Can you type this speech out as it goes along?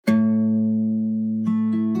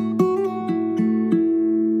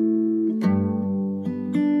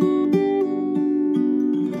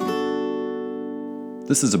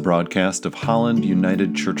This is a broadcast of Holland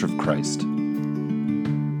United Church of Christ.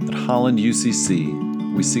 At Holland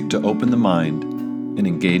UCC, we seek to open the mind and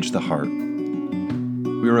engage the heart.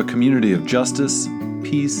 We are a community of justice,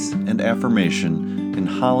 peace, and affirmation in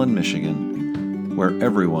Holland, Michigan, where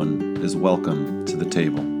everyone is welcome to the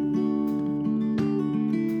table.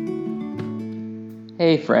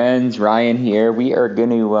 Hey friends, Ryan here. We are going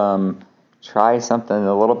to try something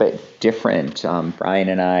a little bit different. Brian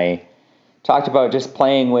and I talked about just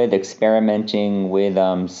playing with, experimenting with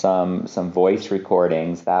some voice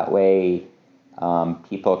recordings. That way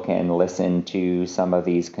people can listen to some of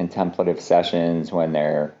these contemplative sessions when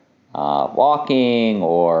they're walking,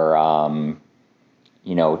 or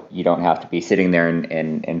you don't have to be sitting there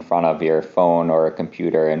in front of your phone or a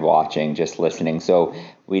computer and watching, just listening. So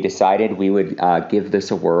we decided we would give this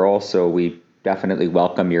a whirl. So we definitely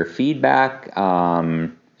welcome your feedback.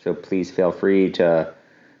 So please feel free to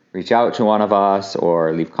reach out to one of us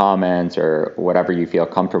or leave comments or whatever you feel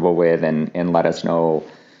comfortable with, and let us know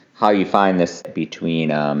how you find this between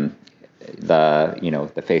the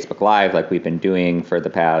Facebook Live, like we've been doing for the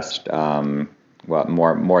past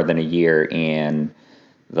more than a year, and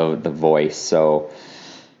the voice. So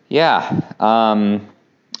anyway,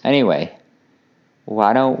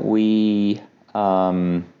 why don't we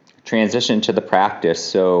transition to the practice?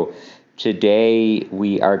 So today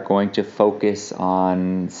we are going to focus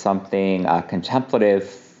on something, a contemplative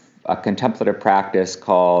practice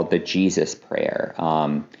called the Jesus Prayer.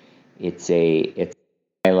 It's a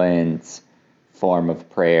silent form of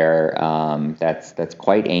prayer that's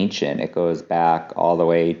quite ancient. It goes back all the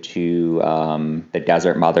way to the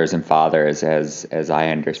Desert Mothers and Fathers, as I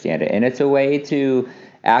understand it, and it's a way to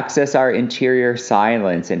access our interior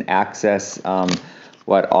silence and access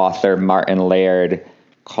what author Martin Laird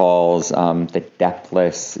calls the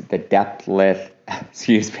depthless depth.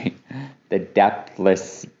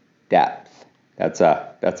 That's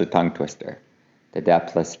a tongue twister. The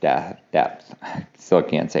depthless depth. Still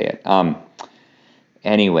can't say it.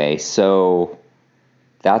 Anyway, so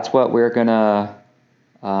that's what we're gonna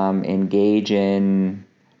engage in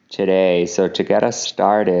today. So to get us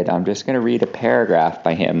started, I'm just gonna read a paragraph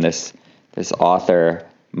by him. This author,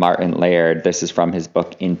 Martin Laird. This is from his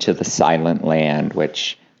book Into the Silent Land,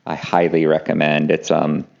 which I highly recommend. It's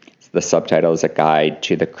the subtitle is A Guide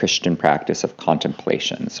to the Christian Practice of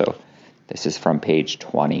Contemplation. So this is from page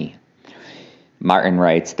 20. Martin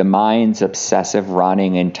writes, "The mind's obsessive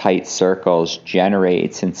running in tight circles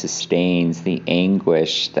generates and sustains the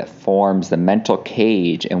anguish that forms the mental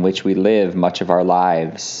cage in which we live much of our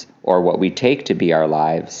lives, or what we take to be our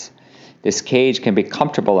lives. This cage can be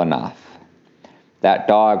comfortable enough. That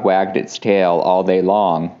dog wagged its tail all day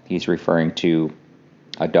long." He's referring to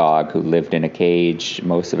a dog who lived in a cage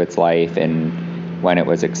most of its life, and when it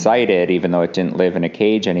was excited, even though it didn't live in a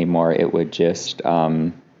cage anymore, it would just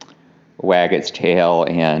wag its tail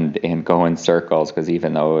and go in circles, because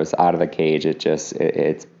even though it was out of the cage,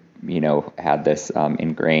 it's had this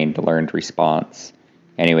ingrained learned response.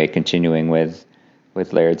 Anyway, continuing with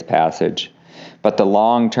Laird's passage. "But the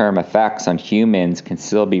long-term effects on humans can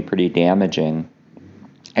still be pretty damaging.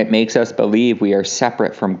 It makes us believe we are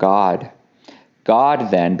separate from God. God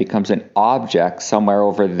then becomes an object somewhere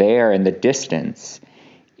over there in the distance,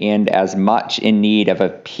 and as much in need of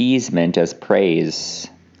appeasement as praise.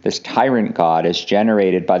 This tyrant God is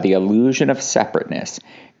generated by the illusion of separateness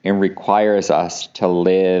and requires us to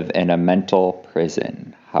live in a mental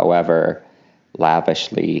prison, however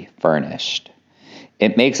lavishly furnished.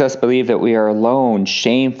 It makes us believe that we are alone,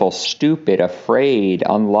 shameful, stupid, afraid,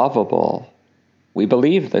 unlovable. We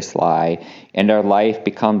believe this lie, and our life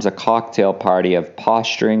becomes a cocktail party of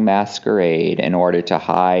posturing masquerade in order to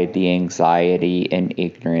hide the anxiety and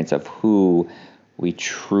ignorance of who we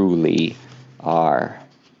truly are."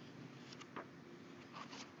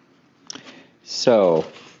 So,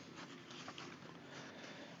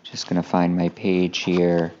 just going to find my page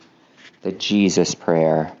here. The Jesus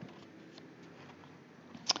Prayer.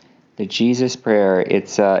 The Jesus Prayer,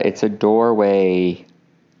 it's a doorway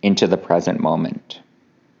into the present moment.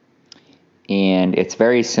 And it's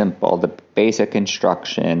very simple. The basic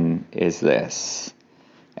instruction is this: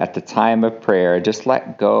 at the time of prayer, just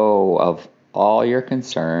let go of all your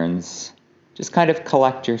concerns. Just kind of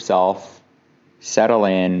collect yourself, settle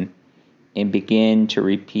in, and begin to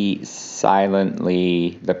repeat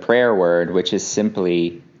silently the prayer word, which is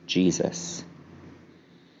simply Jesus.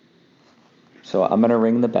 So I'm going to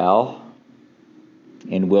ring the bell,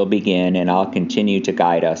 and we'll begin, and I'll continue to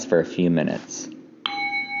guide us for a few minutes.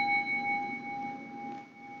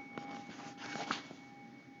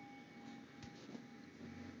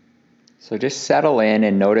 So just settle in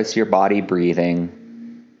and notice your body breathing.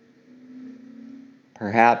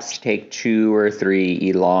 Perhaps take 2 or 3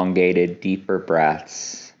 elongated, deeper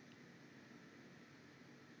breaths.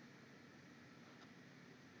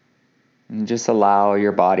 And just allow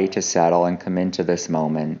your body to settle and come into this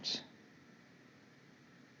moment.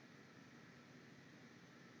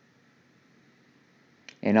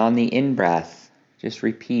 And on the in-breath, just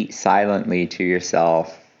repeat silently to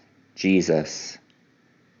yourself, Jesus.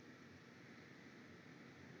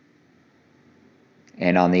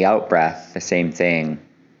 And on the out-breath, the same thing,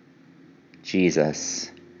 Jesus.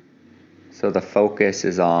 So the focus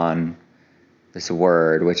is on this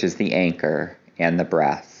word, which is the anchor, and the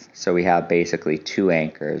breath. So we have basically 2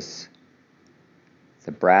 anchors,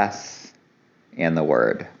 the breath and the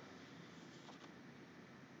word.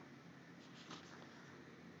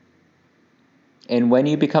 And when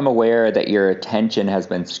you become aware that your attention has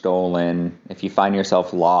been stolen, if you find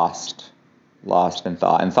yourself lost in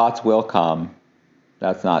thought, and thoughts will come,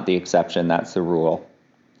 that's not the exception, that's the rule.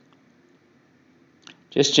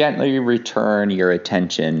 Just gently return your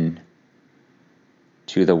attention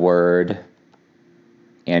to the word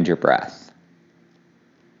and your breath.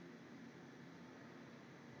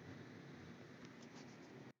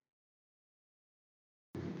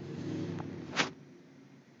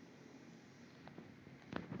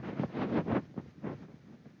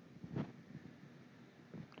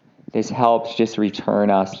 This helps just return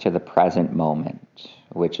us to the present moment,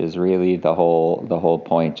 which is really the whole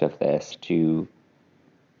point of this, to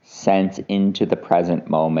sense into the present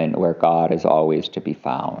moment where God is always to be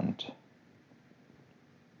found.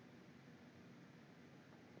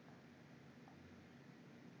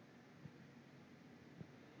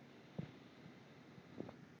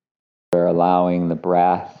 We're allowing the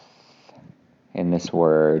breath in this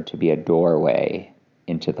word to be a doorway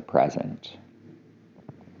into the present.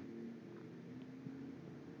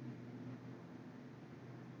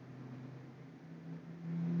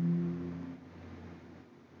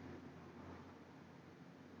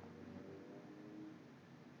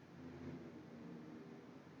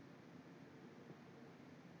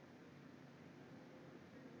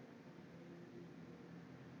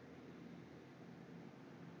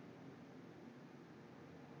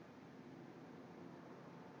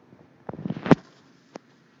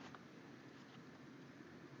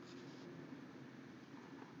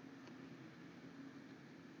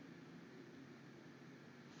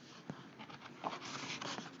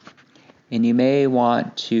 And you may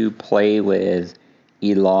want to play with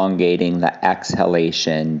elongating the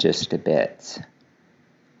exhalation just a bit.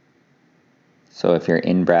 So if your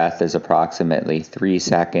in-breath is approximately 3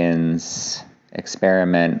 seconds,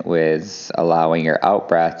 experiment with allowing your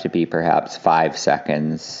out-breath to be perhaps 5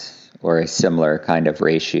 seconds or a similar kind of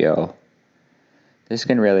ratio. This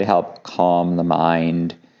can really help calm the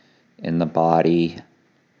mind and the body,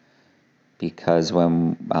 because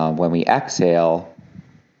when we exhale,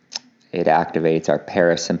 it activates our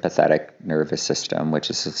parasympathetic nervous system, which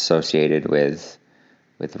is associated with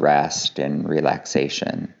rest and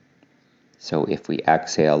relaxation. So if we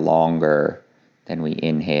exhale longer than we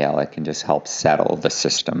inhale, it can just help settle the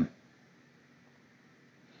system.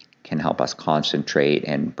 It can help us concentrate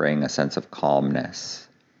and bring a sense of calmness.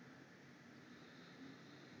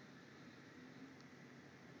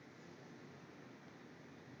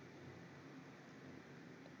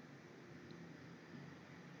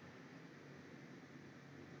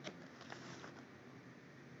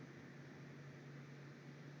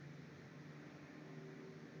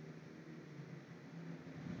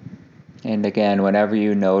 And again, whenever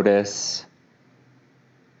you notice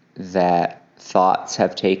that thoughts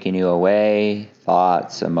have taken you away,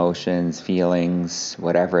 thoughts, emotions, feelings,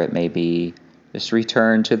 whatever it may be, just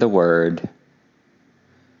return to the word,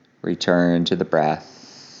 return to the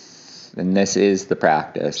breath. And this is the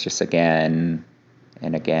practice, just again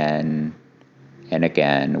and again and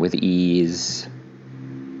again, with ease,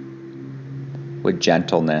 with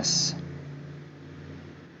gentleness.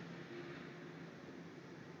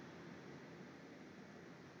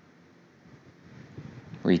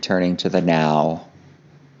 Returning to the now,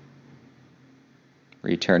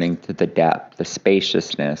 returning to the depth, the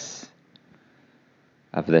spaciousness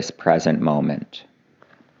of this present moment.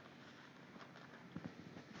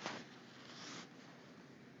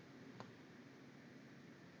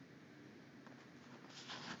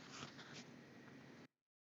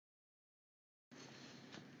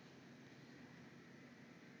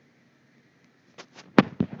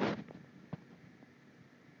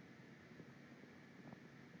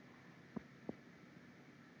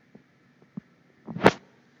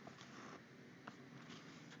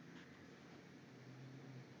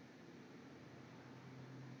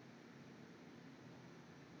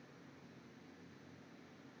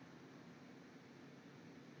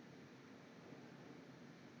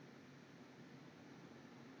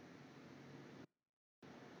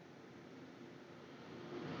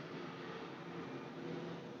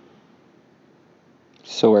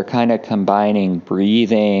 So we're kind of combining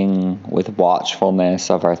breathing with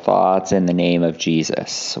watchfulness of our thoughts in the name of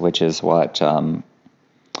Jesus, which is what an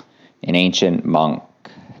ancient monk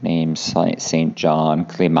named St. John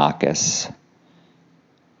Climacus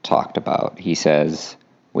talked about. He says,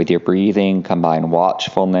 with your breathing, combine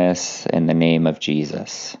watchfulness in the name of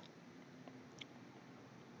Jesus.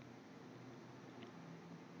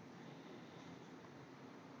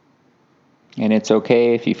 And it's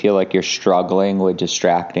okay if you feel like you're struggling with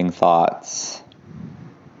distracting thoughts.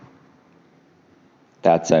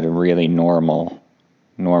 That's a really normal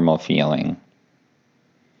feeling.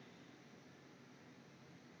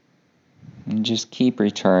 And just keep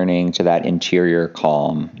returning to that interior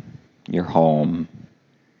calm, your home.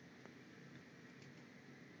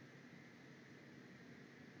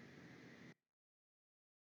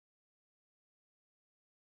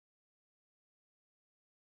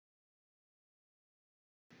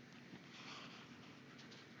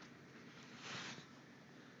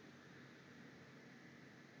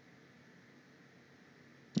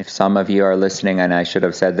 If some of you are listening, and I should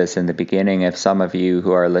have said this in the beginning, if some of you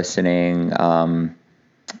who are listening,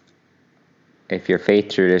 if your faith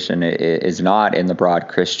tradition is not in the broad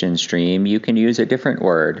Christian stream, you can use a different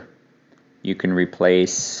word. You can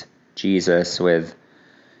replace Jesus with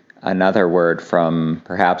another word from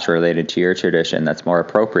perhaps related to your tradition that's more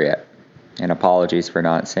appropriate. And apologies for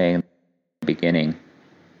not saying at the beginning.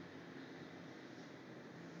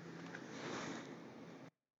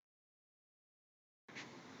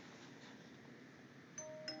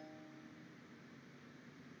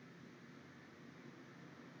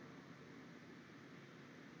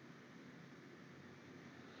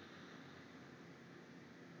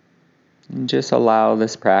 And just allow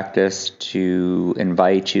this practice to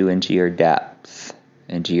invite you into your depth,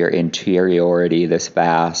 into your interiority, this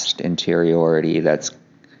vast interiority that's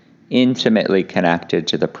intimately connected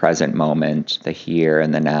to the present moment, the here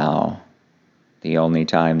and the now, the only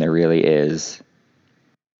time there really is.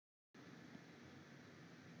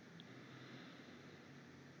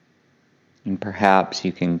 And perhaps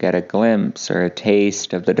you can get a glimpse or a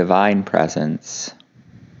taste of the divine presence,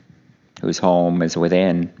 whose home is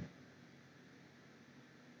within.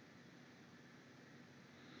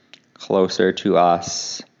 Closer to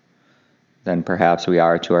us than perhaps we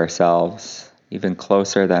are to ourselves, even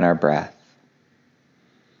closer than our breath.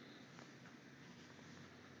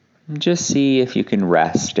 And just see if you can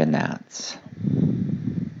rest in that.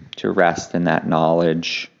 To rest in that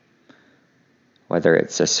knowledge, whether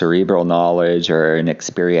it's a cerebral knowledge or an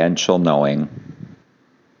experiential knowing.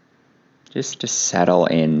 Just to settle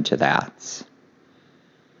into that.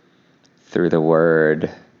 Through the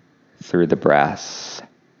word, through the breath,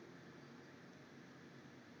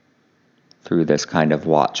 through this kind of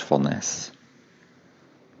watchfulness.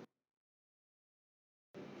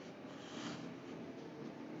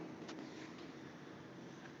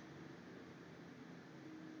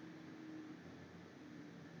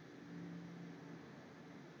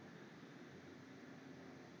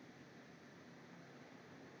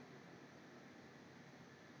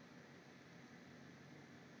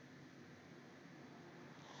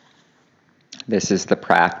 This is the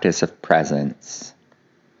practice of presence,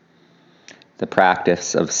 the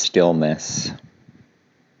practice of stillness.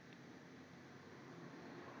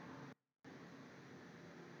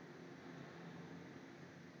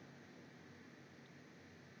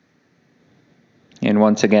 And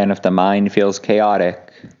once again, if the mind feels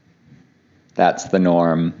chaotic, that's the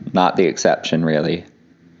norm, not the exception, really.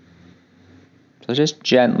 So just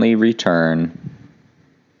gently return.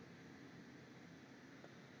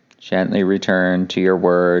 Gently return to your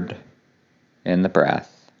word in the breath.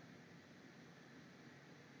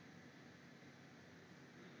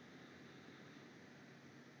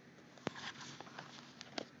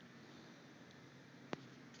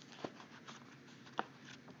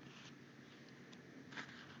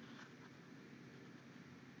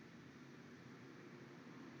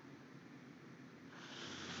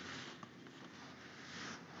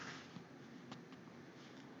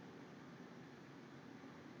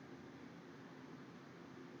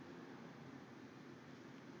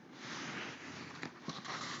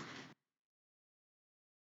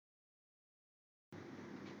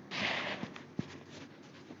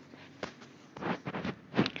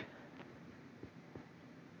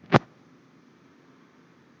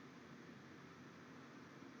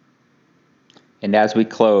 And as we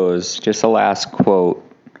close, just a last quote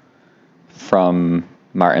from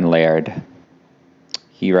Martin Laird.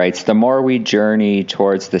 He writes, "The more we journey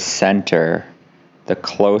towards the center, the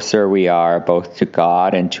closer we are both to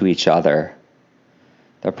God and to each other.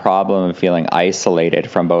 The problem of feeling isolated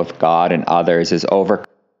from both God and others is overcome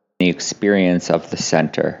the experience of the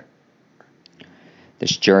center.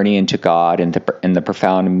 This journey into God and the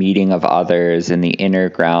profound meeting of others in the inner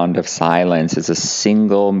ground of silence is a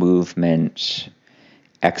single movement.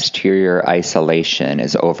 Exterior isolation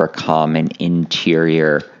is overcome in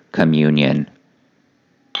interior communion.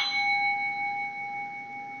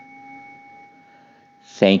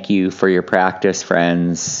 Thank you for your practice,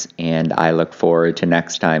 friends, and I look forward to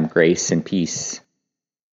next time. Grace and peace.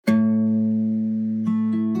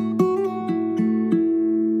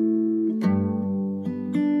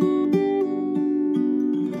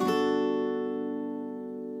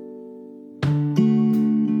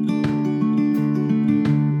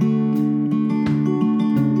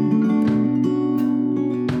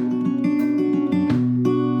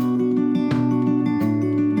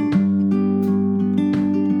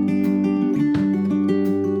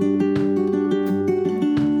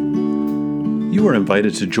 You are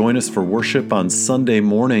invited to join us for worship on Sunday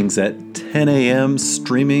mornings at 10 a.m.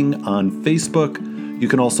 streaming on Facebook. You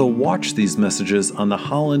can also watch these messages on the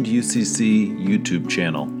Holland UCC YouTube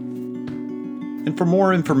channel. And for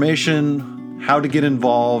more information, how to get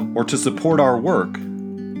involved, or to support our work,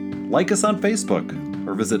 like us on Facebook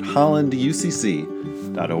or visit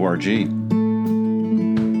hollanducc.org.